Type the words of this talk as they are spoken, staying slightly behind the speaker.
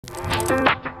All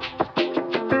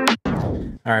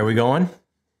right, we going?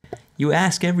 You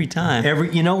ask every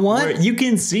time. You know what? You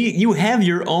can see, you have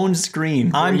your own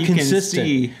screen. I'm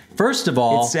consistent. First of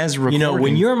all, it says recording. You know,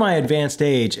 when you're my advanced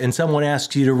age and someone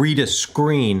asks you to read a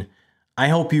screen, I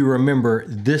hope you remember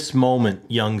this moment,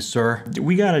 young sir.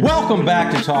 We gotta... Welcome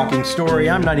back to Talking Story.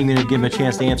 I'm not even gonna give him a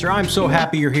chance to answer. I'm so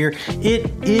happy you're here. It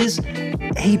is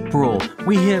April.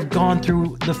 We have gone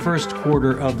through the first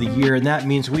quarter of the year, and that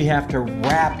means we have to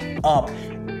wrap up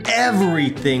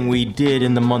everything we did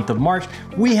in the month of March.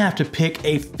 We have to pick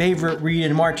a favorite read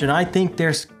in March, and I think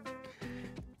there's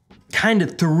kind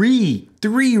of three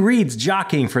reads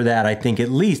jockeying for that, I think, at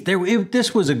least.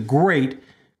 This was a great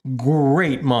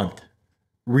month,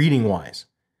 reading-wise,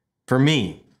 for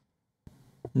me.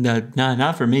 No,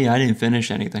 not for me. I didn't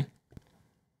finish anything.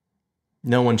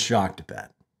 No one's shocked at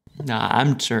that. Nah,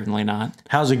 I'm certainly not.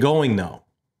 How's it going, though?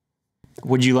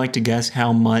 Would you like to guess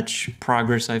how much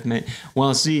progress I've made?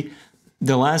 Well, see,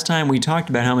 the last time we talked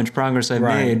about how much progress I've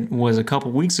made was a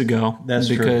couple weeks ago. That's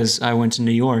true. Because I went to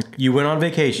New York. You went on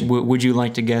vacation. Would you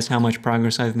like to guess how much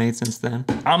progress I've made since then?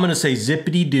 I'm going to say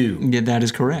zippity-doo. Yeah, that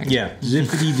is correct. Yeah,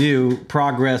 zippity-doo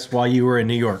progress while you were in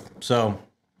New York. So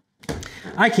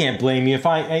I can't blame you if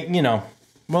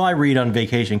I read on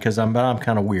vacation because I'm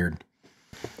kind of weird.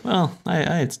 Well, I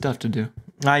had stuff to do.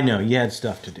 I know, you had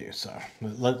stuff to do, so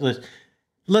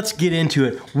let's get into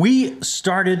it. We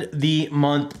started the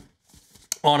month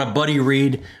on a buddy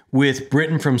read with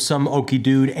Britain from Some Okie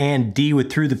Dude and D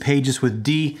with Through the Pages with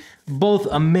D. Both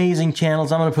amazing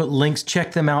channels. I'm going to put links.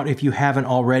 Check them out if you haven't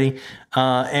already.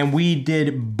 And we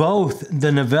did both the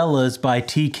novellas by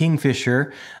T.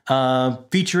 Kingfisher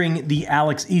featuring the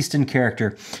Alex Easton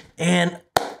character. And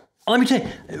let me tell you,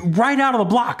 right out of the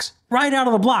blocks,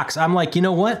 I'm like, you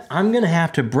know what? I'm going to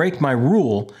have to break my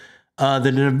rule.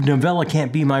 The novella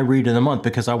can't be my read of the month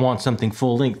because I want something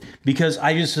full length. Because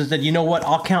I just said, you know what?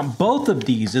 I'll count both of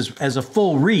these as a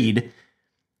full read.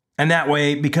 And that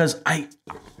way, because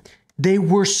they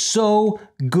were so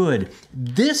good.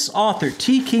 This author,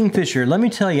 T. Kingfisher, let me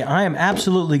tell you, I am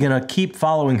absolutely going to keep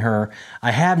following her.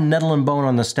 I have Nettle and Bone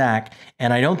on the stack,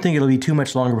 and I don't think it'll be too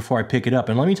much longer before I pick it up.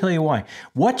 And let me tell you why.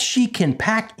 What she can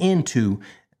pack into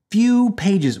few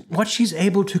pages, what she's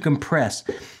able to compress,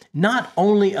 not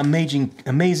only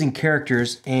amazing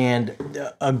characters and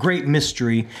a great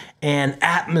mystery and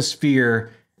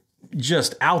atmosphere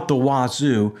just out the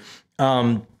wazoo.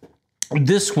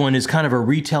 This one is kind of a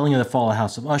retelling of The Fall of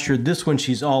House of Usher. This one,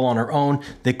 she's all on her own.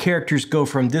 The characters go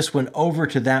from this one over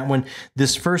to that one.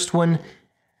 This first one,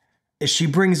 she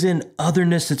brings in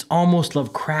otherness. It's almost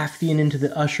Lovecraftian into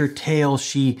the Usher tale.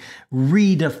 She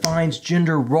redefines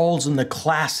gender roles in the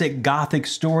classic Gothic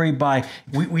story by,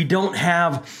 we don't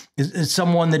have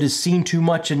someone that has seen too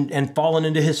much and fallen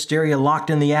into hysteria, locked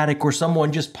in the attic, or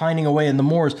someone just pining away in the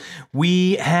moors.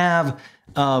 We have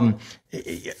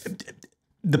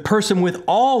the person with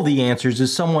all the answers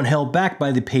is someone held back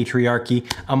by the patriarchy,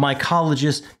 a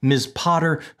mycologist, Ms.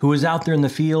 Potter, who is out there in the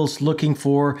fields looking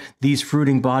for these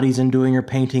fruiting bodies and doing her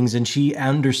paintings, and she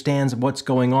understands what's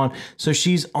going on. So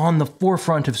she's on the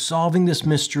forefront of solving this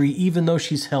mystery, even though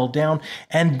she's held down.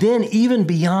 And then even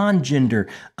beyond gender,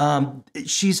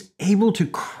 she's able to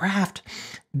craft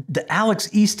the Alex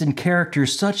Easton character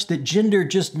such that gender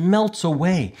just melts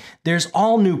away. There's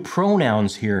all new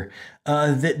pronouns here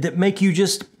that make you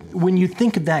just, when you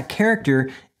think of that character,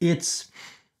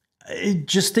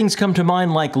 just things come to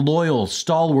mind like loyal,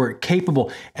 stalwart,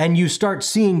 capable, and you start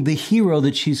seeing the hero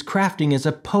that she's crafting as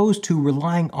opposed to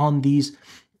relying on these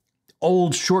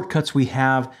old shortcuts we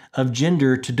have of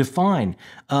gender to define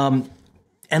and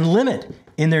limit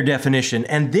in their definition.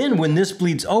 And then when this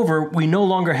bleeds over, we no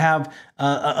longer have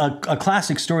a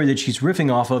classic story that she's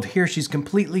riffing off of. Here she's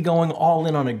completely going all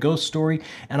in on a ghost story,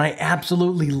 and I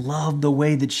absolutely love the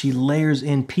way that she layers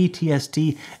in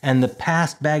PTSD and the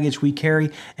past baggage we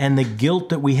carry and the guilt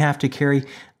that we have to carry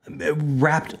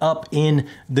wrapped up in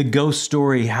the ghost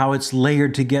story, how it's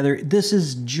layered together. This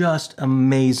is just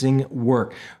amazing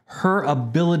work. Her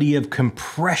ability of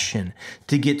compression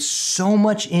to get so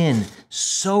much in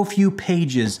so few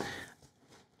pages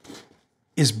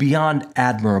is beyond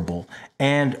admirable.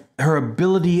 And her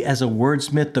ability as a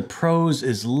wordsmith, the prose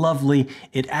is lovely.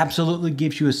 It absolutely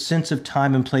gives you a sense of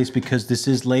time and place because this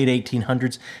is late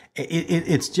 1800s.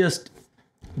 It's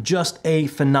just a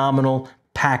phenomenal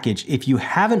package. If you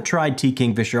haven't tried T.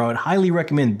 Kingfisher, I would highly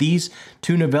recommend these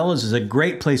two novellas is a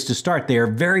great place to start. They are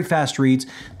very fast reads.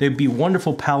 They'd be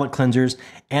wonderful palate cleansers,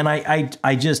 and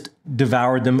I just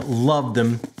devoured them, loved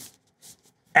them.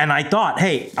 And I thought,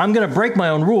 hey, I'm going to break my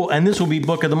own rule, and this will be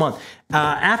book of the month.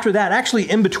 After that,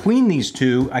 actually, in between these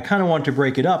two, I kind of want to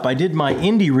break it up. I did my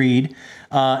indie read,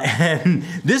 and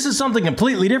this is something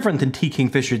completely different than T.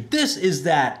 Kingfisher. This is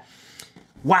that,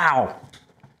 wow.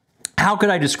 How could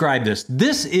I describe this?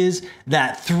 This is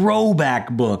that throwback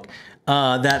book.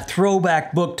 Back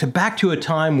to a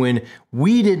time when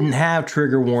we didn't have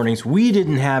trigger warnings. We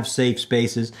didn't have safe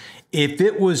spaces. If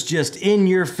it was just in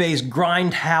your face,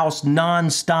 grindhouse,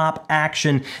 nonstop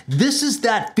action, this is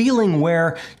that feeling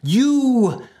where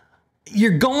you're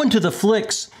going to the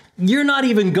flicks. You're not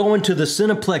even going to the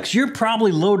Cineplex. You're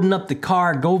probably loading up the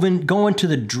car, going to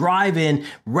the drive-in,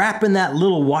 wrapping that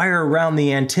little wire around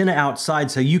the antenna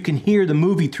outside so you can hear the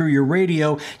movie through your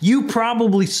radio. You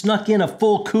probably snuck in a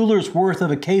full cooler's worth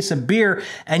of a case of beer,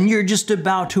 and you're just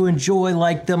about to enjoy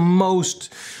like the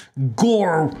most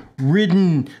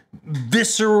gore-ridden,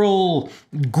 visceral,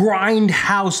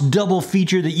 grindhouse double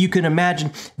feature that you can imagine.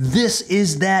 This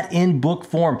is that in book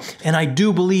form. And I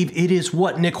do believe it is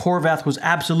what Nick Horvath was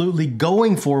absolutely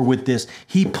going for with this.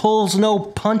 He pulls no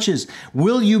punches.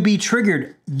 Will you be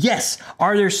triggered? Yes.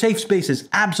 Are there safe spaces?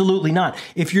 Absolutely not.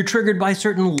 If you're triggered by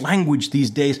certain language these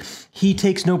days, he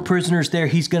takes no prisoners there.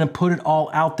 He's going to put it all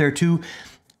out there to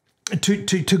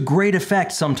great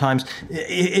effect sometimes.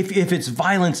 If it's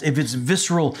violence, if it's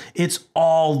visceral, it's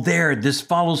all there. This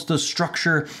follows the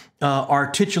structure.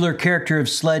 Our titular character of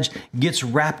Sledge gets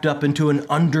wrapped up into an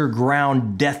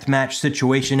underground deathmatch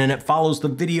situation, and it follows the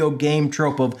video game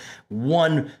trope of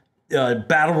one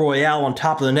battle royale on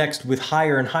top of the next with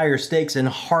higher and higher stakes and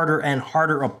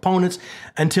harder opponents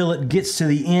until it gets to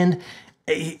the end.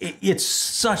 It's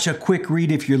such a quick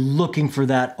read if you're looking for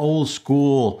that old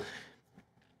school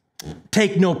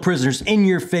take no prisoners, in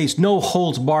your face, no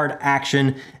holds barred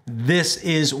action. This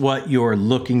is what you're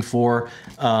looking for.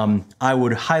 I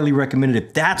would highly recommend it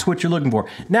if that's what you're looking for.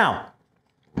 Now,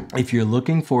 if you're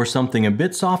looking for something a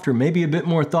bit softer, maybe a bit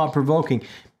more thought-provoking,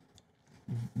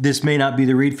 this may not be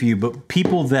the read for you, but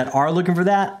people that are looking for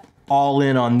that, all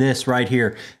in on this right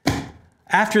here.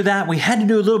 After that, we had to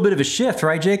do a little bit of a shift,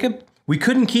 right, Jacob? We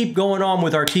couldn't keep going on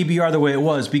with our TBR the way it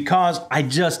was because I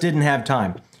just didn't have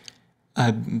time.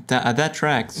 That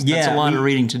tracks. That's a lot of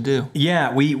reading to do.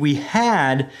 Yeah, we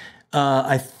had,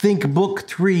 I think, book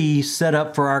 3 set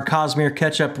up for our Cosmere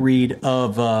catch-up read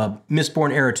of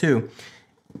Mistborn Era 2.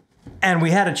 And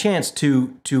we had a chance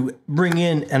to bring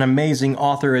in an amazing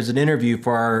author as an interview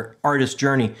for our artist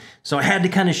journey. So I had to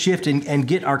kind of shift and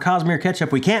get our Cosmere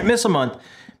catch-up. We can't miss a month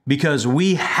because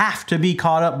we have to be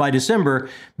caught up by December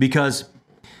because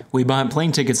we bought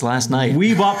plane tickets last night.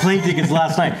 We bought plane tickets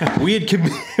last night. We had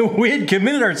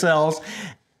committed ourselves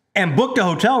and booked a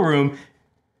hotel room.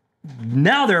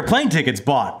 Now there are plane tickets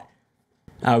bought.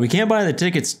 We can't buy the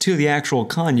tickets to the actual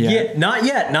con yet. Yeah, not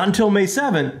yet. Not until May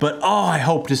 7th. But, I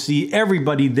hope to see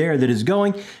everybody there that is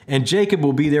going. And Jacob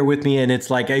will be there with me. And it's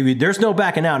like, there's no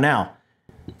backing out now.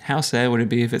 How sad would it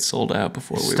be if it sold out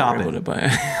before we were able to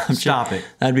buy it? Stop it.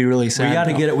 That'd be really sad. We got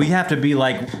to get it. We have to be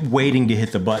like waiting to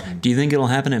hit the button. Do you think it'll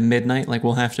happen at midnight? Like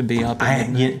we'll have to be up at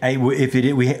midnight?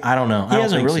 I don't know. He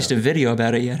hasn't released a video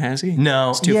about it yet, has he?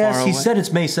 No. It's too far away. He said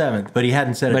it's May 7th, but he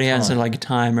hadn't said it. But he hasn't said like a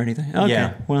time or anything. Okay.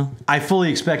 Yeah. Well, I fully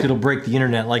expect it'll break the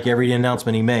internet like every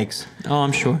announcement he makes. Oh,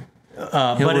 I'm sure. He'll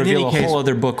but reveal in any case, a whole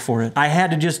other book for it. I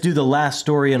had to just do the last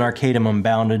story in Arcadum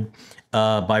Unbounded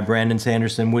by Brandon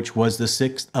Sanderson, which was The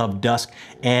Sixth of Dusk.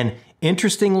 And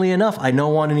interestingly enough, I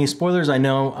don't want any spoilers. I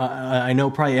know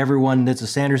probably everyone that's a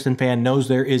Sanderson fan knows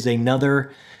there is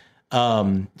another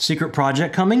secret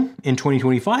project coming in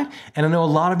 2025. And I know a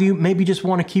lot of you maybe just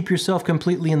want to keep yourself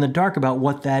completely in the dark about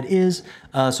what that is.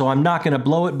 So I'm not going to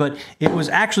blow it, but it was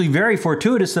actually very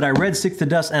fortuitous that I read Sixth of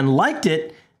Dusk and liked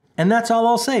it. And that's all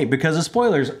I'll say because of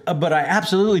spoilers. But I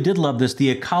absolutely did love this. The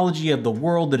ecology of the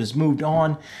world that has moved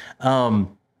on. And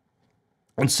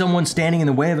someone standing in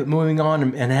the way of it moving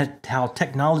on and how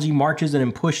technology marches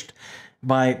and pushed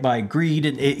by greed.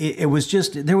 It was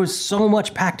just, there was so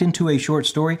much packed into a short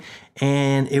story.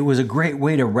 And it was a great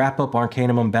way to wrap up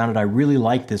Arcanum Unbounded. I really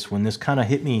liked this one. This kind of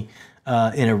hit me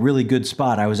in a really good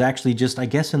spot. I was actually just, I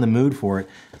guess, in the mood for it.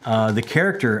 The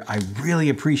character, I really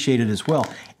appreciated as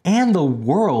well. And the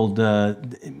world,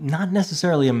 not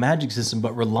necessarily a magic system,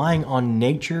 but relying on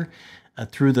nature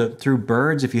through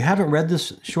birds. If you haven't read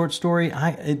this short story,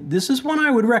 this is one I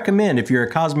would recommend. If you're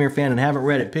a Cosmere fan and haven't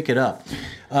read it, pick it up.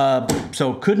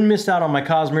 So couldn't miss out on my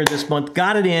Cosmere this month.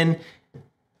 Got it in.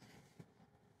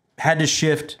 Had to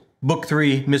shift book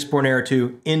 3, Mistborn Era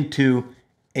 2, into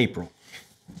April.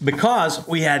 Because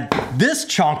we had this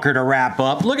chonker to wrap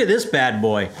up. Look at this bad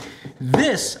boy.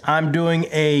 This, I'm doing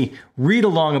a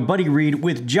read-along, a buddy read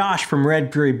with Josh from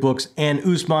Red Fury Books and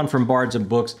Usman from Bards and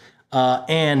Books.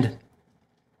 And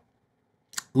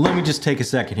let me just take a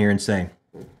second here and say,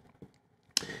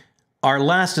 our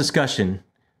last discussion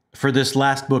for this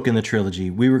last book in the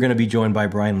trilogy, we were going to be joined by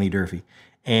Brian Lee Durfee.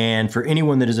 And for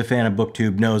anyone that is a fan of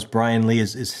BookTube knows Brian Lee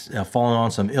is fallen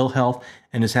on some ill health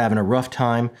and is having a rough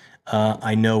time.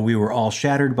 I know we were all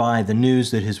shattered by the news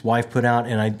that his wife put out,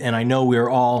 and I know we were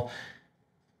all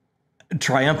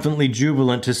triumphantly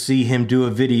jubilant to see him do a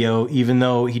video, even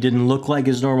though he didn't look like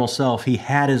his normal self. He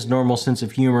had his normal sense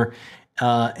of humor,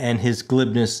 and his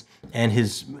glibness and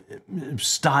his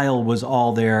style was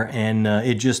all there, and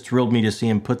it just thrilled me to see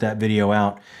him put that video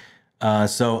out.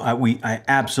 So I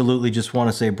absolutely just want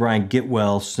to say, Brian, get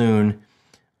well soon.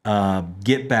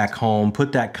 Get back home.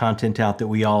 Put that content out that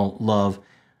we all love.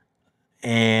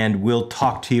 And we'll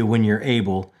talk to you when you're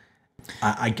able.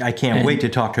 I can't wait to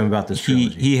talk to him about this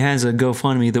trilogy. He has a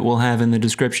GoFundMe that we'll have in the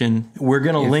description. We're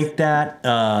going to link that.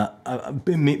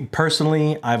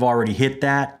 Personally, I've already hit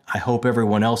that. I hope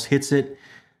everyone else hits it.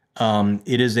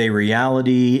 It is a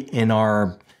reality in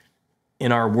our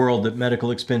world that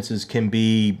medical expenses can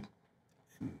be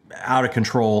out of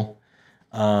control,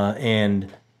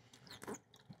 and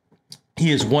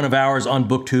he is one of ours on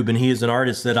BookTube, and he is an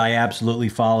artist that I absolutely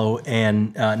follow,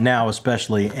 and now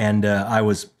especially, and I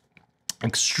was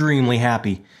extremely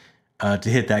happy to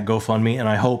hit that GoFundMe, and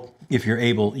I hope if you're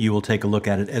able, you will take a look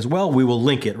at it as well. We will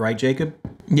link it, right, Jacob?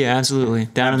 Yeah, absolutely.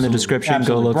 Down in the description,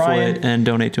 absolutely. Go look Brian, for it and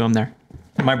donate to him there.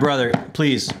 My brother,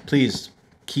 please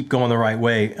keep going the right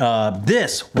way.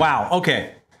 Wow,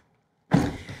 okay.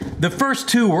 The first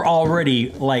two were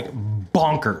already like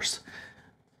bonkers.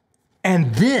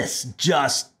 And this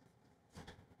just,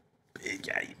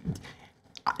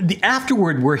 the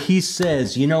afterward where he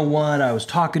says, you know what, I was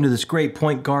talking to this great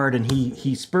point guard and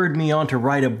he spurred me on to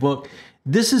write a book.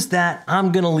 This is that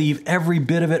I'm going to leave every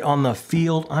bit of it on the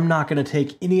field. I'm not going to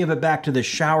take any of it back to the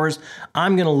showers.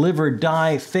 I'm going to live or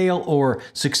die, fail or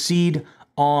succeed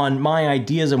on my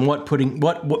ideas and putting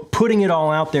it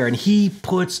all out there. And he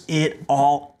puts it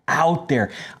all out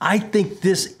there. I think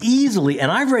this easily,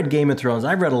 and I've read Game of Thrones,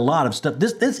 I've read a lot of stuff.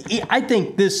 I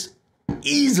think this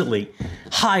easily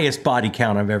highest body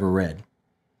count I've ever read.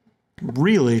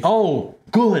 Really? Oh,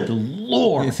 good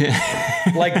Lord.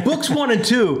 Like books 1 and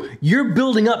 2, you're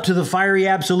building up to the fiery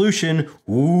absolution.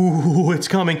 Ooh, it's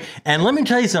coming. And let me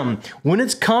tell you something. When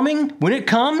it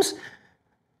comes,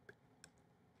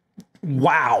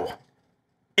 wow.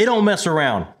 It don't mess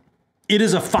around. It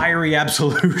is a fiery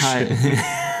absolution.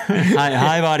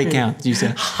 High body count, you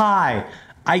said. High.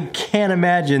 I can't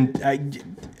imagine.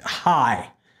 High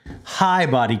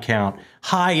body count.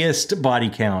 Highest body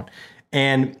count.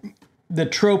 And the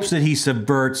tropes that he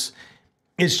subverts,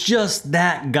 it's just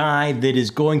that guy that is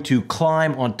going to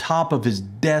climb on top of his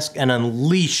desk and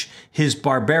unleash his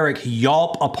barbaric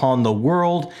yawp upon the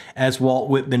world, as Walt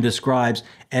Whitman describes,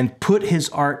 and put his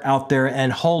art out there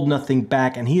and hold nothing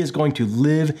back. And he is going to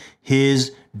live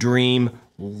his dream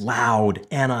loud.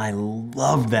 And I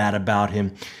love that about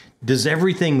him. Does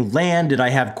everything land? Did I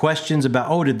have questions about,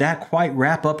 oh, did that quite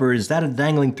wrap up, or is that a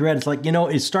dangling thread? It's like,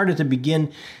 it started to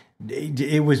begin.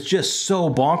 It was just so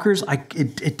bonkers.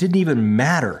 It didn't even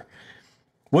matter.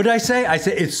 What did I say? I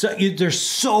said there's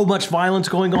so much violence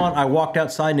going on. I walked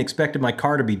outside and expected my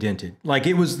car to be dented. Like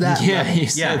it was that. Yeah, you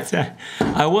said that.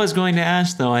 I was going to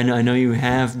ask though. I know you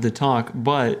have the talk,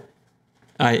 but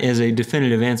as a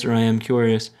definitive answer, I am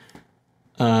curious.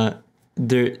 Was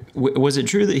it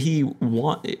true that he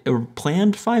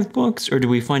planned 5 books, or did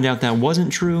we find out that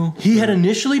wasn't true? He had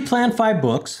initially planned 5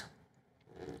 books.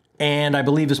 And I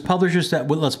believe his publisher said,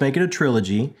 well, let's make it a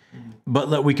trilogy,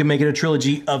 but we can make it a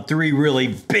trilogy of 3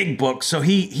 really big books. So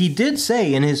he did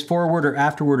say in his foreword or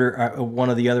afterword or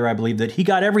one or the other, I believe, that he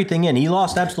got everything in. He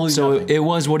lost absolutely nothing. So it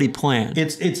was what he planned.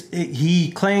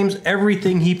 He claims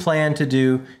everything he planned to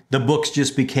do. The books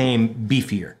just became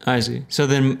beefier. I see. So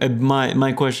then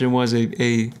my question was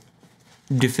a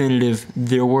definitive,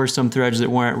 there were some threads that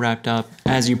weren't wrapped up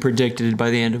as you predicted by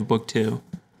the end of book 2.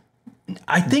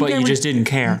 I think, but you just didn't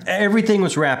care. Everything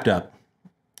was wrapped up.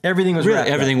 Everything was wrapped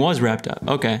up. Everything was wrapped up.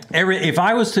 Okay. If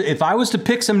I was to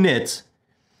pick some nits,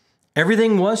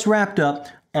 everything was wrapped up.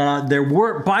 There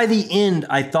were, by the end,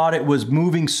 I thought it was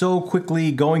moving so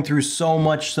quickly, going through so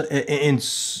much, and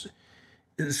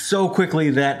so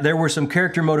quickly that there were some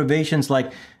character motivations.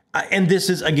 Like, and this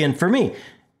is again for me,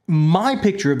 my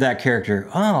picture of that character.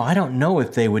 Oh, I don't know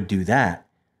if they would do that.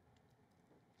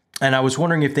 And I was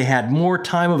wondering if they had more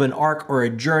time of an arc or a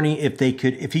journey, if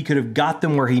he could have got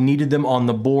them where he needed them on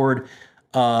the board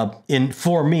in,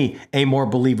 for me, a more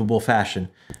believable fashion.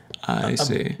 I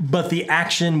see. But the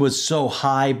action was so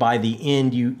high by the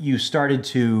end, you started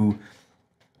to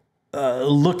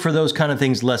look for those kind of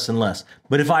things less and less.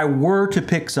 But if I were to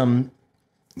pick some,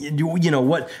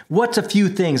 what's a few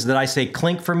things that I say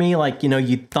clink for me? Like,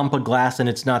 you thump a glass and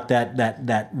it's not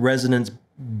that resonance,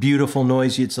 beautiful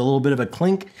noise. It's a little bit of a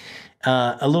clink.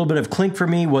 A little bit of clink for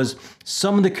me was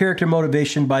some of the character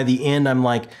motivation by the end. I'm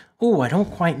like, oh, I don't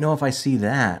quite know if I see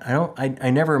that. I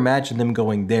never imagined them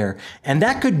going there. And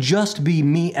that could just be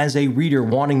me as a reader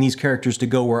wanting these characters to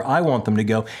go where I want them to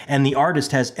go. And the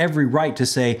artist has every right to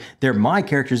say, they're my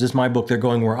characters, it's my book, they're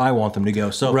going where I want them to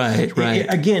go. So right.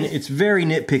 Again, it's very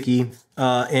nitpicky.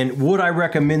 And would I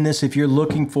recommend this if you're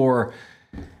looking for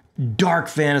dark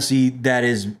fantasy that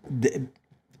is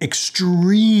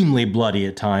extremely bloody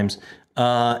at times,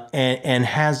 and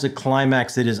has a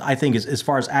climax that is, I think, as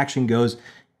far as action goes,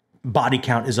 body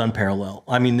count is unparalleled.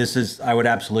 I mean, I would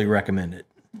absolutely recommend it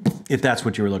if that's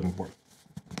what you were looking for.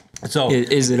 So,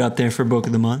 is it up there for book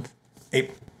of the month?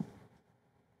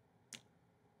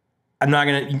 I'm not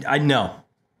gonna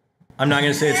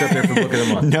say it's up there for book of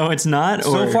the month. No, it's not.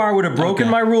 So far, I would have broken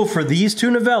my rule for these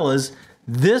two novellas.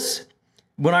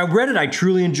 When I read it, I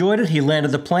truly enjoyed it. He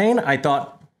landed the plane. I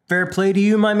thought, fair play to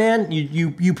you, my man.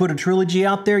 You put a trilogy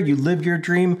out there. You lived your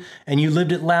dream, and you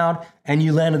lived it loud, and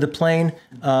you landed the plane.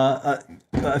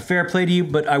 Fair play to you,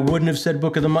 but I wouldn't have said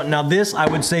book of the month. Now this, I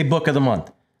would say book of the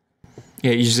month.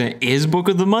 Yeah, you say is book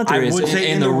of the month, or I is would it say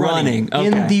in the running? Okay.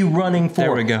 In the running for.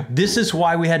 There we go. This is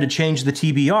why we had to change the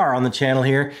TBR on the channel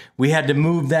here. We had to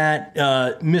move that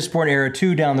Mistborn Era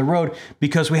 2 down the road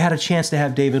because we had a chance to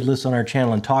have David Liss on our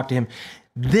channel and talk to him.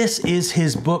 This is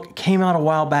his book. Came out a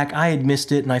while back. I had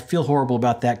missed it, and I feel horrible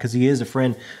about that because he is a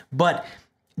friend. But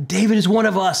David is one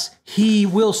of us. He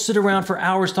will sit around for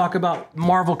hours, talk about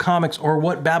Marvel Comics or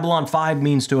what Babylon 5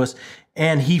 means to us.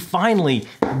 And he finally,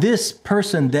 this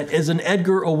person that is an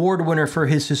Edgar Award winner for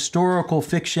his historical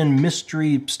fiction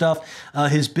mystery stuff,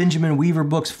 his Benjamin Weaver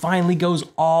books, finally goes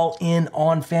all in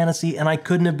on fantasy. And I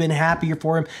couldn't have been happier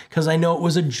for him because I know it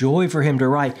was a joy for him to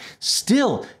write.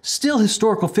 Still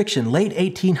historical fiction, late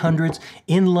 1800s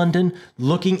in London,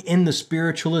 looking in the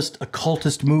spiritualist,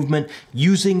 occultist movement,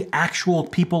 using actual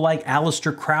people like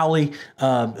Aleister Crowley,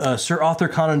 Sir Arthur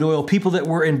Conan Doyle, people that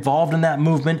were involved in that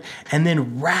movement, and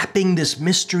then wrapping this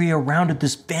mystery around it,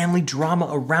 this family drama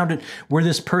around it, where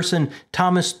this person,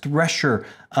 Thomas Thresher,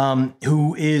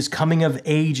 who is coming of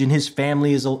age, and his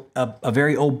family is a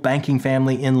very old banking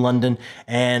family in London,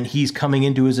 and he's coming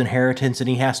into his inheritance, and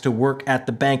he has to work at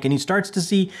the bank, and he starts to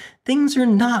see things are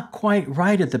not quite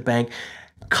right at the bank.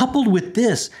 Coupled with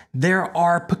this, there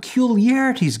are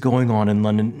peculiarities going on in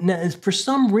London. Now, for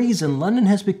some reason, London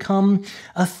has become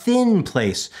a thin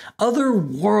place.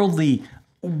 Otherworldly,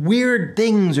 weird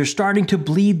things are starting to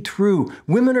bleed through.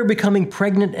 Women are becoming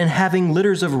pregnant and having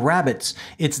litters of rabbits.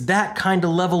 It's that kind of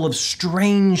level of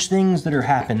strange things that are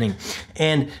happening.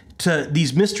 And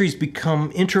these mysteries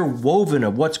become interwoven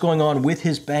of what's going on with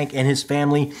his bank and his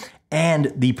family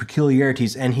and the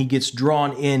peculiarities. And he gets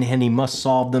drawn in and he must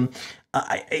solve them.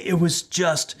 It was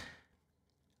just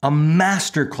a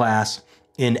masterclass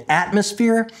in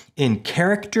atmosphere, in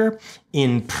character,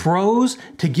 in prose,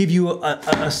 to give you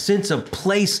a sense of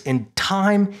place and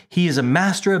time. He is a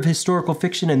master of historical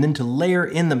fiction, and then to layer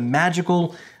in the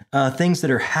magical things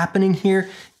that are happening here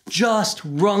just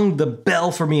rung the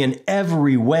bell for me in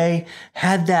every way.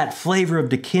 Had that flavor of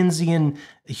Dickensian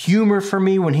humor for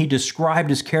me when he described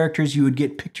his characters. You would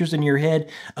get pictures in your head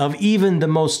of even the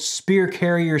most spear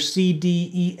carrier C,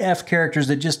 D, E, F characters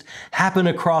that just happen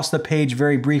across the page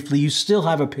very briefly. You still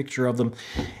have a picture of them.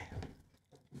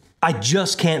 I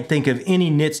just can't think of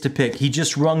any nits to pick. He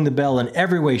just rung the bell in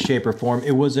every way, shape, or form.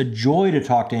 It was a joy to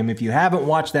talk to him. If you haven't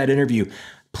watched that interview,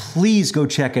 please go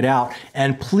check it out.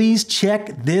 And please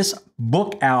check this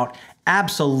book out.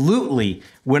 Absolutely.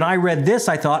 When I read this,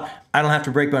 I thought, I don't have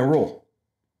to break my rule.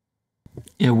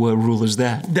 Yeah, what rule is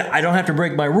that? I don't have to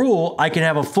break my rule. I can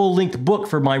have a full-length book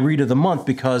for my read of the month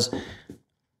because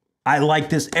I like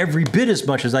this every bit as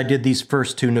much as I did these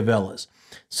first two novellas.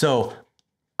 So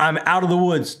I'm out of the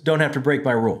woods. Don't have to break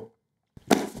my rule.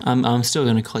 I'm still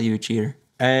going to call you a cheater.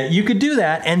 You could do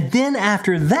that. And then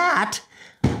after that,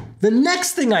 the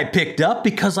next thing I picked up,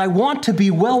 because I want to be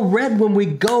well read when we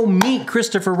go meet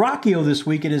Christopher Rocchio this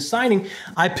week at his signing,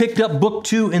 I picked up book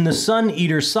 2 in the Sun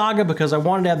Eater saga because I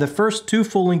wanted to have the first 2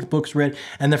 full-length books read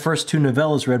and the first 2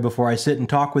 novellas read before I sit and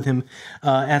talk with him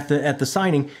at the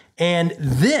signing. And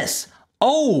this,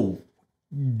 oh,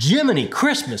 Jiminy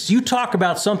Christmas, you talk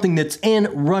about something that's in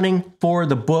running for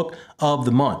the book of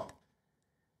the month.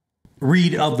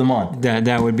 read of the month.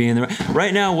 That would be in the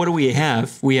right now. What do we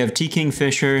have? We have T.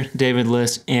 Kingfisher, David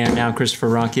Liss, and now Christopher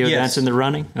Rocchio. Yes. That's in the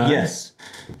running. Yes,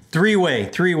 three-way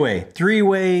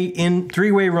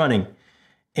running,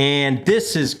 and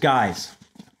this is, guys.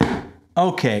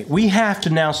 Okay, we have to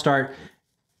now start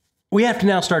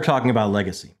talking about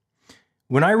legacy.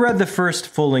 When I read the first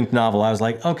full-length novel, I was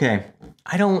like, okay,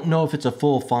 I don't know if it's a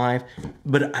full 5,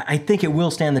 but I think it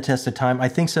will stand the test of time. I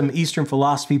think some Eastern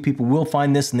philosophy people will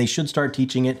find this, and they should start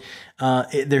teaching it.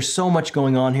 There's so much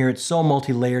going on here. It's so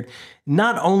multi-layered.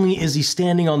 Not only is he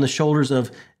standing on the shoulders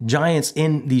of giants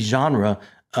in the genre,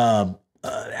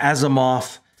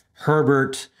 Asimov,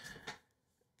 Herbert,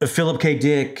 Philip K.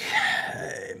 Dick,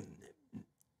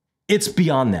 it's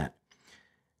beyond that.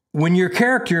 When your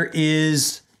character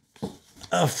is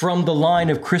from the line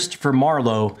of Christopher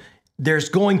Marlowe, there's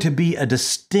going to be a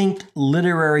distinct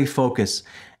literary focus,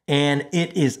 and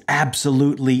it is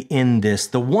absolutely in this.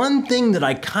 The one thing that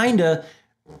I kind of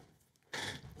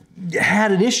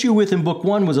had an issue with in book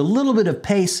 1 was a little bit of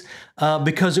pace,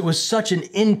 because it was such an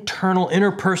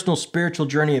interpersonal, spiritual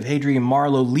journey of Hadrian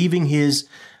Marlowe leaving his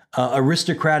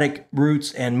aristocratic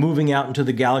roots and moving out into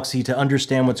the galaxy to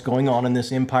understand what's going on in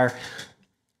this empire.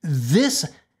 This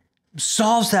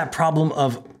solves that problem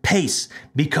of pace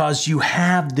because you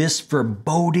have this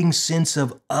foreboding sense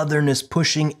of otherness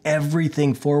pushing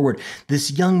everything forward.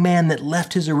 This young man that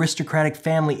left his aristocratic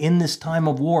family in this time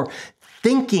of war,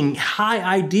 thinking high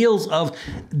ideals of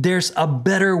there's a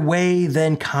better way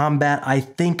than combat. I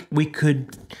think we could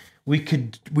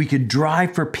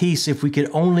drive for peace if we could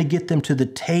only get them to the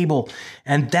table.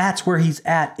 And that's where he's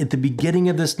at the beginning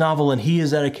of this novel, and he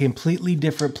is at a completely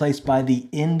different place by the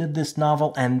end of this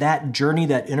novel. And that journey,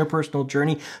 that interpersonal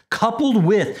journey, coupled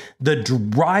with the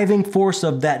driving force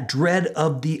of that dread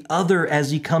of the other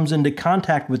as he comes into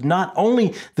contact with not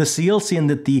only the Cielcian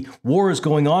that the war is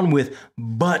going on with,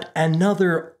 but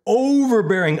another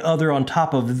overbearing other on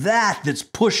top of that that's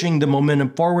pushing the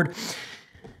momentum forward.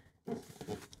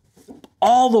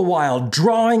 All the while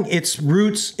drawing its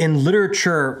roots in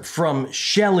literature from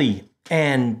Shelley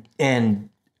and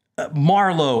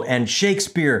Marlowe and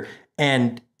Shakespeare,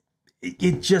 and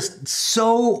it just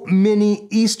so many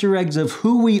Easter eggs of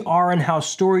who we are and how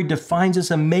story defines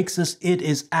us and makes us. It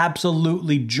is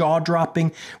absolutely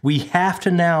jaw-dropping. We have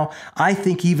to now, I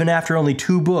think even after only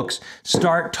 2 books,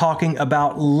 start talking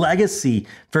about legacy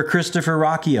for Christopher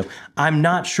Rocchio. I'm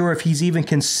not sure if he's even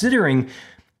considering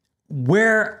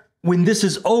when this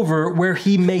is over, where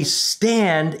he may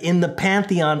stand in the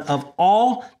pantheon of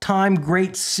all-time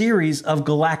great series of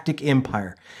Galactic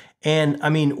Empire. And I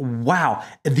mean, wow,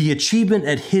 the achievement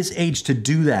at his age to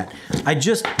do that. I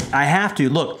have to.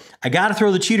 Look, I got to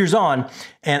throw the cheaters on,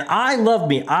 and I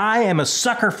am a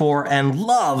sucker for and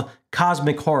love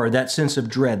cosmic horror, that sense of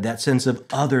dread, that sense of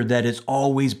other that is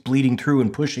always bleeding through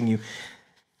and pushing you.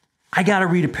 I got to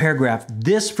read a paragraph.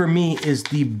 This, for me, is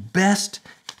the best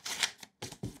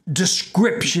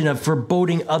description of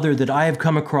foreboding other that I have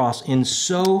come across in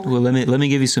so... Well, let me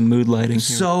give you some mood lighting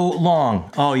here. So long.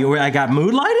 Oh, I got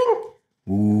mood lighting?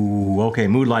 Ooh, okay,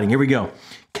 mood lighting. Here we go.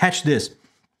 Catch this.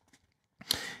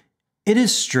 It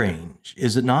is strange,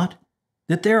 is it not,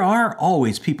 that there are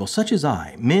always people such as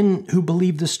I, men who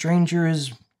believe the stranger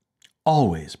is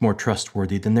always more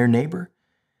trustworthy than their neighbor.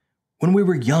 When we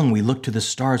were young, we looked to the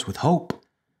stars with hope,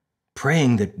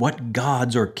 praying that what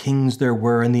gods or kings there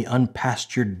were in the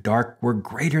unpastured dark were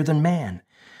greater than man,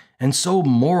 and so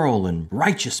moral and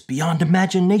righteous beyond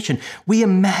imagination. We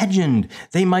imagined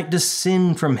they might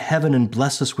descend from heaven and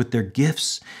bless us with their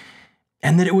gifts,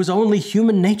 and that it was only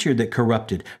human nature that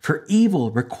corrupted, for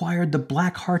evil required the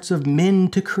black hearts of men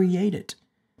to create it.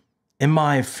 In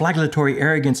my flagellatory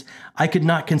arrogance, I could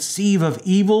not conceive of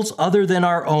evils other than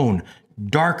our own,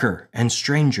 darker and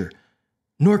stranger,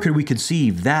 nor could we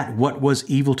conceive that what was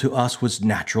evil to us was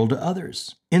natural to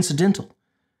others, incidental.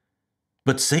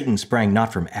 But Satan sprang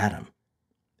not from Adam,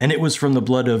 and it was from the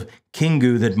blood of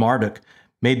Kingu that Marduk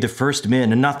made the first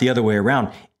men, and not the other way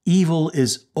around. Evil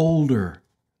is older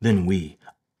than we,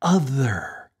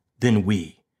 other than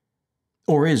we,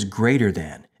 or is greater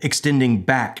than, extending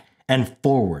back and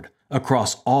forward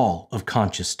across all of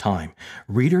conscious time.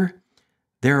 Reader,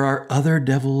 there are other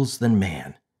devils than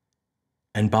man,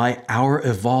 and by our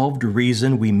evolved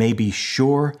reason we may be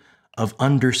sure of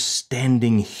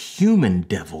understanding human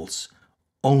devils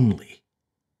only.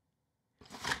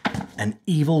 an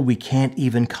evil we can't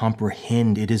even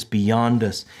comprehend. It is beyond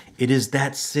us. It is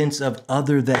that sense of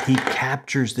other that he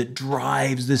captures that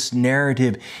drives this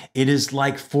narrative. It is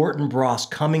like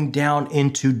Fortinbras coming down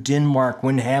into Denmark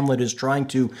when Hamlet is trying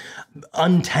to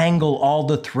untangle all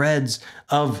the threads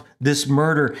of this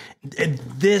murder.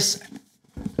 This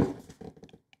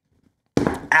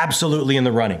absolutely in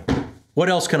the running. What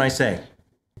else can I say?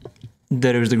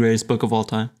 That it was the greatest book of all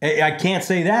time. I can't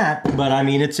say that, but I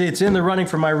mean, it's in the running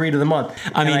for my read of the month.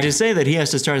 I mean, to say that he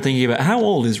has to start thinking about how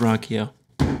old is Rakio?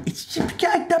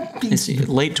 Is he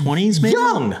late 20s, maybe?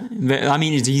 Young. I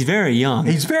mean, he's very young.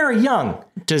 He's very young.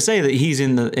 To say that he's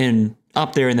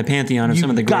up there in the pantheon of some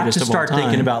of the greatest of all time. You've got to start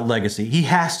thinking about legacy. He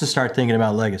has to start thinking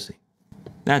about legacy.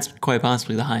 That's quite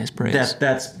possibly the highest praise.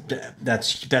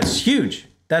 That's huge.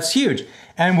 That's huge.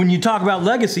 And when you talk about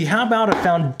legacy, how about a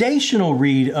foundational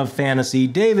read of fantasy?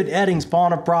 David Eddings'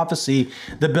 Pawn of Prophecy,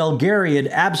 The Belgariad,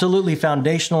 absolutely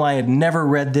foundational. I had never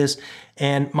read this,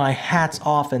 and my hat's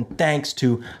off and thanks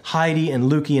to Heidi and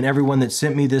Lukey and everyone that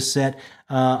sent me this set.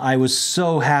 I was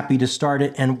so happy to start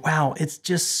it, and wow, it's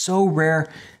just so rare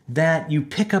that you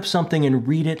pick up something and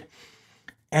read it,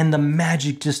 and the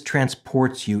magic just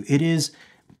transports you. It is,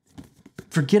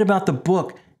 forget about the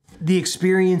book. The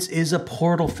experience is a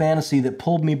portal fantasy that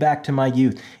pulled me back to my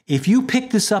youth. If you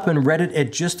picked this up and read it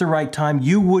at just the right time,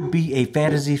 you would be a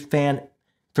fantasy fan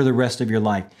for the rest of your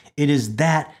life. It is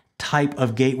that type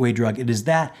of gateway drug. It is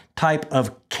that type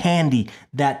of candy,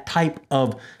 that type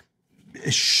of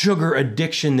sugar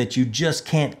addiction that you just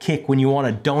can't kick when you want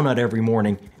a donut every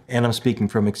morning. And I'm speaking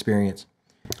from experience.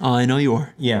 Oh, I know you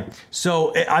are. Yeah.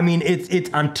 So, I mean,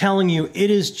 I'm telling you, it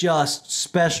is just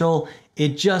special.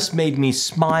 It just made me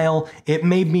smile. It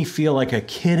made me feel like a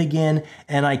kid again.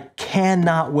 And I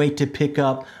cannot wait to pick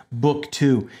up book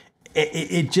 2.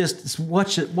 It just,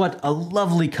 what a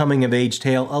lovely coming of age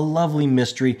tale, a lovely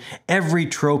mystery, every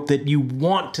trope that you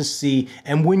want to see.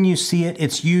 And when you see it,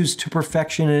 it's used to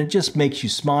perfection and it just makes you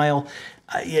smile.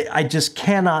 I just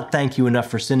cannot thank you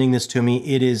enough for sending this to me.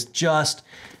 It is just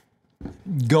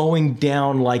going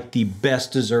down like the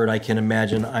best dessert I can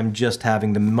imagine. I'm just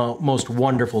having the most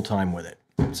wonderful time with it.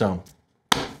 So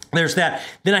there's that.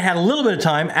 Then I had a little bit of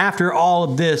time after all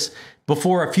of this,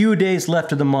 before a few days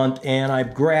left of the month, and I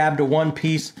grabbed a One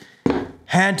Piece.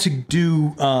 Had to do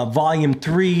volume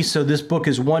 3, so this book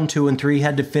is 1, 2, and 3.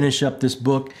 Had to finish up this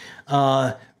book.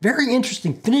 Very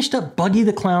interesting. Finished up Buggy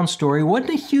the Clown story.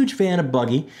 Wasn't a huge fan of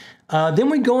Buggy. Then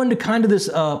we go into kind of this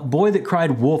Boy That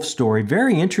Cried Wolf story.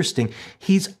 Very interesting.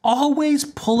 He's always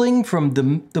pulling from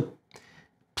the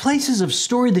places of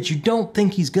story that you don't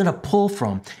think he's going to pull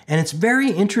from. And it's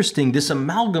very interesting, this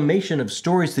amalgamation of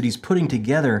stories that he's putting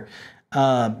together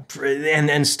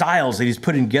and styles that he's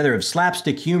putting together of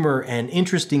slapstick humor and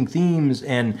interesting themes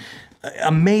and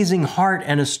amazing heart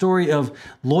and a story of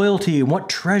loyalty and what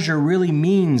treasure really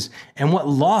means and what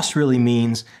loss really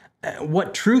means,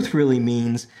 what truth really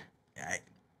means.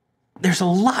 There's a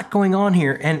lot going on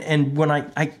here, and when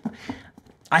I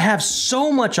have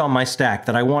so much on my stack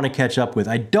that I want to catch up with.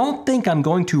 I don't think I'm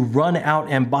going to run out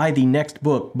and buy the next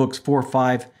book, books 4,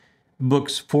 5,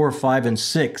 and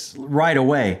 6 right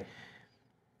away.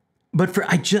 But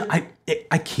I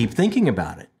keep thinking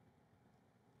about it.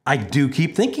 I do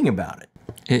keep thinking about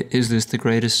it. Is this the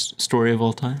greatest story of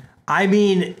all time? I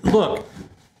mean, look,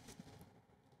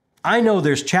 I know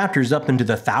there's chapters up into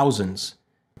the thousands.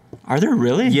 Are there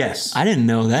really? Yes. I didn't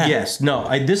know that. Yes. No,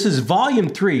 this is volume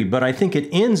 3, but I think it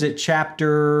ends at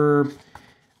chapter...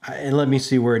 let me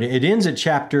see where it ends at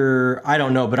chapter... I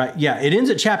don't know, but it ends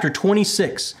at chapter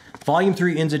 26. Volume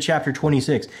 3 ends at chapter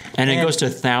 26. And it goes to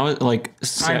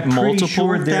multiple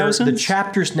sure thousands? The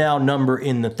chapters now number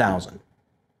in the 1,000.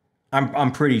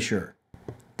 I'm pretty sure.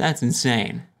 That's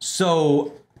insane.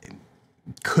 So,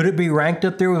 could it be ranked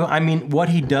up there with... I mean, what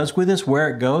he does with this, where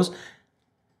it goes...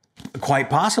 Quite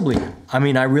possibly. I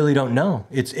mean, I really don't know.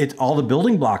 It's all the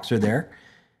building blocks are there.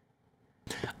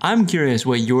 I'm curious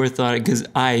what your thought, because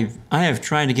I have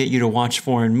tried to get you to watch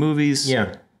foreign movies.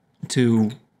 Yeah.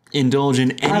 To indulge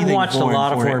in anything. I've watched a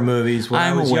lot of foreign movies when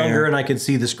I was younger and I could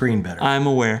see the screen better. I'm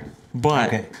aware,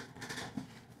 but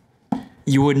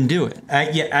you wouldn't do it.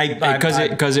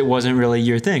 Because it wasn't really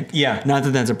your thing. Yeah. Not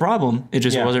that that's a problem. It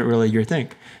just wasn't really your thing.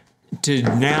 To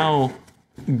now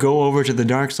go over to the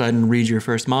dark side and read your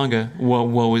first manga, what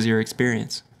was your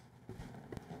experience?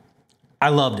 I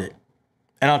loved it.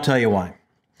 And I'll tell you why.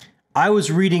 I was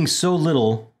reading so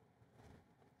little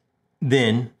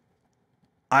then,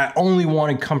 I only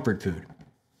wanted comfort food.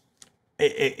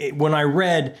 When I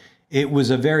read, It was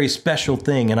a very special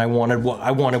thing, and I wanted what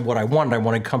I wanted. I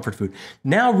wanted comfort food.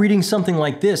 Now, reading something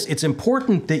like this, it's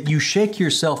important that you shake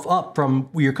yourself up from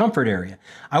your comfort area.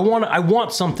 I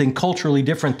want something culturally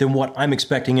different than what I'm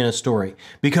expecting in a story.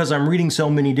 Because I'm reading so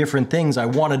many different things, I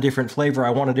want a different flavor, I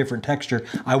want a different texture.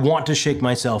 I want to shake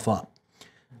myself up.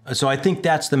 So I think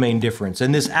that's the main difference,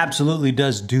 and this absolutely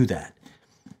does do that.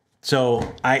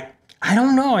 So I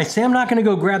don't know. I say I'm not going to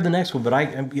go grab the next one, but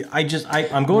I'm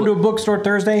going to a bookstore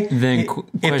Thursday. Then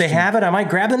if they have it, I might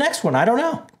grab the next one. I don't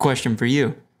know. Question for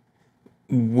you.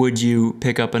 Would you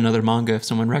pick up another manga if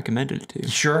someone recommended it to you?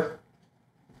 Sure.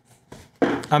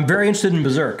 I'm very interested in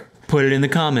Berserk. Put it in the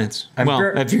comments.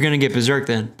 If you're going to get Berserk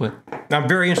then. But I'm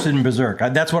very interested in Berserk.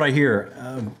 That's what I hear.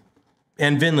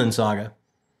 And Vinland Saga.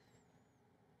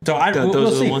 So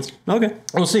we'll see. The ones. Okay.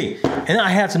 We'll see. And then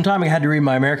I had some time. I had to read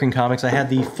my American comics. I had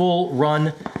the full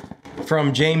run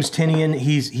from James Tynion.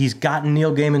 He's gotten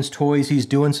Neil Gaiman's toys. He's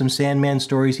doing some Sandman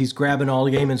stories. He's grabbing all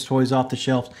the Gaiman's toys off the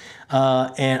shelves.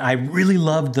 And I really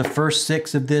loved the first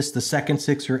 6 of this. The second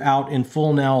 6 are out in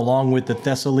full now, along with the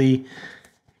Thessaly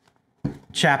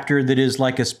chapter that is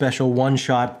like a special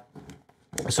one-shot.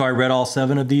 So I read all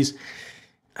 7 of these.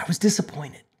 I was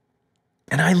disappointed.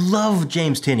 And I love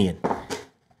James Tynion.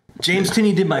 James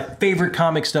Tynion did my favorite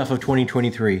comic stuff of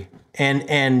 2023.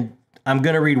 And I'm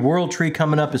going to read World Tree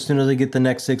coming up as soon as I get the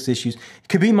next 6 issues. It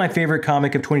could be my favorite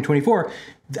comic of 2024.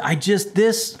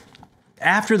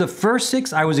 After the first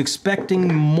 6, I was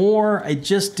expecting more. It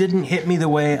just didn't hit me the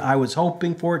way I was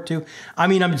hoping for it to. I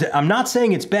mean, I'm not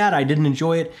saying it's bad. I didn't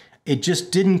enjoy it. It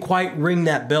just didn't quite ring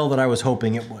that bell that I was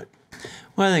hoping it would.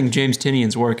 Well, I think James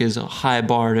Tynion's work is a high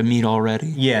bar to meet already.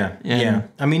 Yeah, yeah.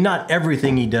 I mean, not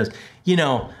everything he does. You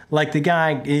know, like the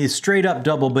guy is straight up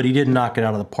double, but he didn't knock it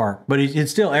out of the park. But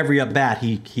it's still every at bat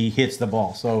he hits the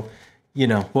ball. So, you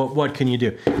know, what can you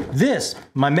do? This,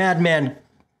 my madman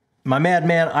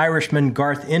Irishman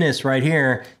Garth Ennis right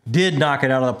here did knock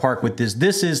it out of the park with this.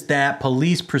 This is that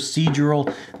police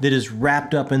procedural that is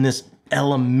wrapped up in this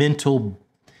elemental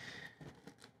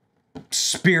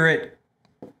spirit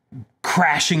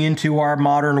crashing into our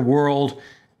modern world,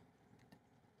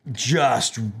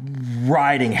 just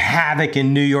wreaking havoc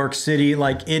in New York City.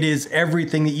 Like, it is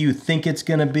everything that you think it's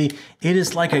going to be. It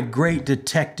is like a great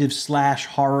detective /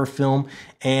 horror film,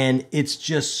 and it's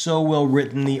just so well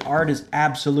written. The art is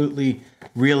absolutely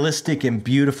realistic and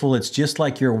beautiful. It's just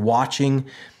like you're watching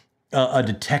a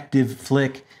detective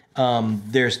flick.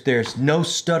 There's no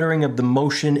stuttering of the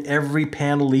motion. Every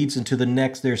panel leads into the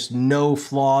next. There's no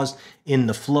flaws in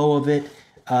the flow of it.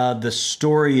 The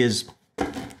story is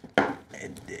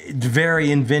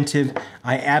very inventive.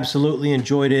 I absolutely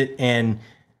enjoyed it, and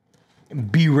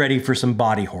be ready for some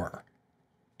body horror.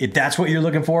 If that's what you're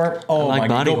looking for, oh my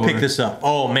God, go pick this up.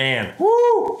 Oh man,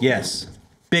 woo! Yes,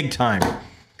 big time,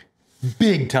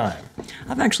 big time.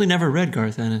 I've actually never read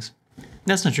Garth Ennis.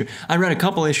 That's not true. I read a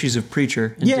couple issues of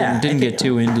Preacher and didn't get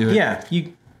too into it. Yeah,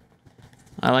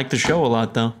 I like the show a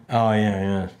lot though. Oh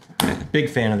yeah. Big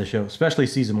fan of the show, especially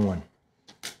season 1.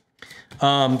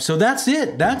 So that's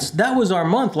it. That was our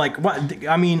month. Like, what?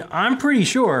 I mean, I'm pretty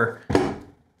sure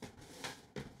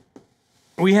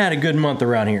we had a good month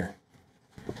around here.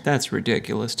 That's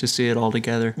ridiculous to see it all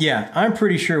together. Yeah, I'm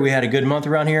pretty sure we had a good month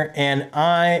around here, and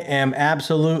I am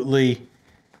absolutely.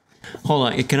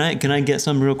 Hold on, can I get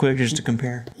some real quick just to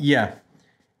compare? Yeah.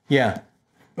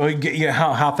 Well,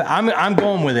 yeah. I'm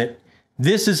going with it.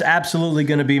 This is absolutely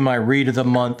going to be my read of the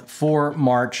month for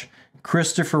March.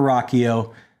 Christopher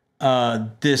Rocchio.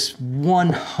 This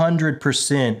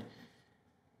 100%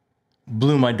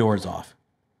 blew my doors off,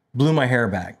 blew my hair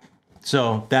back.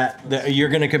 So that you're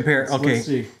going to compare. Okay, let's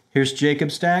see. Here's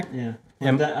Jacob's stack. Yeah,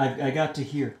 and I got to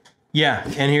here. Yeah,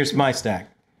 and here's my stack.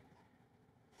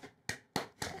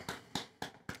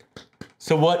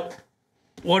 So what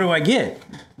do I get?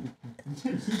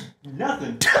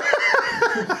 Nothing.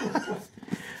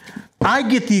 I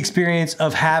get the experience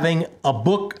of having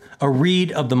a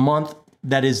read of the month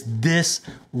that is this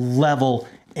level,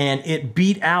 and it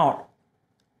beat out.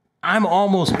 I'm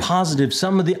almost positive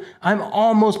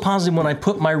when I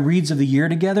put my reads of the year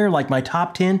together, like my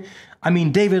top 10, I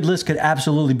mean, David List could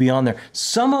absolutely be on there.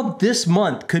 Some of this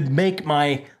month could make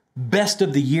my best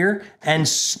of the year, and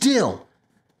still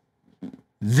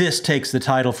this takes the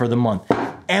title for the month.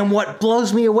 And what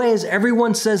blows me away is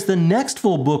everyone says the next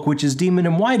full book, which is Demon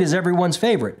in White, is everyone's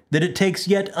favorite, that it takes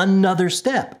yet another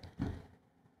step.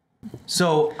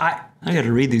 So I got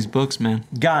to read these books, man.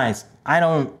 Guys,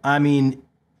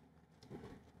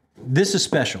 this is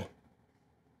special.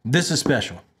 This is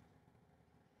special.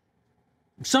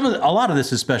 A lot of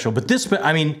this is special, but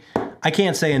I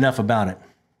can't say enough about it.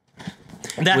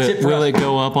 That's it for Will us. it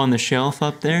go up on the shelf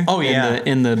up there? Oh, yeah.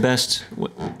 In the best...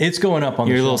 It's going up on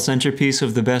the Your shelf. little centerpiece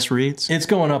of the best reads? It's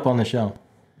going up on the shelf.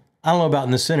 I don't know about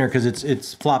in the center because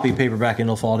it's floppy paperback and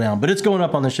it'll fall down, but it's going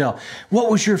up on the shelf. What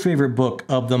was your favorite book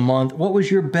of the month? What was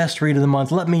your best read of the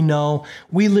month? Let me know.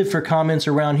 We live for comments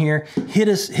around here. Hit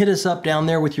us up down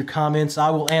there with your comments. I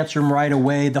will answer them right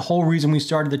away. The whole reason we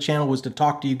started the channel was to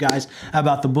talk to you guys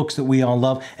about the books that we all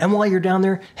love. And while you're down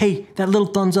there, hey, that little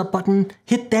thumbs up button,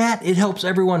 hit that. It helps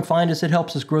everyone find us. It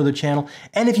helps us grow the channel.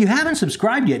 And if you haven't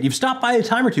subscribed yet, you've stopped by a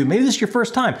time or two, maybe this is your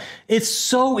first time. It's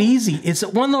so easy. It's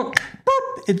one little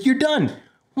boop, you're done.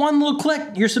 One little click,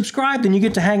 you're subscribed, and you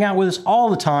get to hang out with us all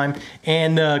the time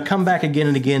and come back again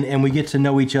and again, and we get to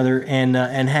know each other and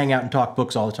hang out and talk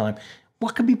books all the time.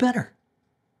 What could be better?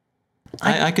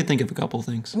 I could think of a couple of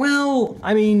things. Well,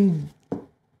 I mean,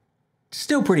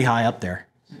 still pretty high up there.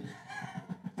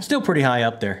 Still pretty high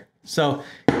up there. So,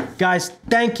 guys,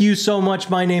 thank you so much.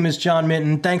 My name is John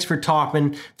Minton. Thanks for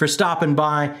stopping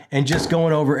by and just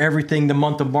going over everything the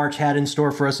month of March had in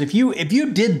store for us. If you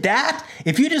did that,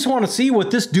 if you just want to see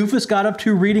what this doofus got up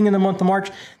to reading in the month of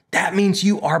March, that means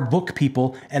you are book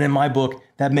people. And in my book,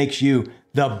 that makes you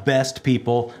the best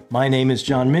people. My name is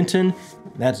John Minton.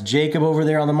 That's Jacob over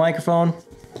there on the microphone.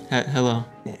 Hello.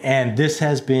 And this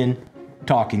has been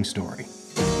Talking Story.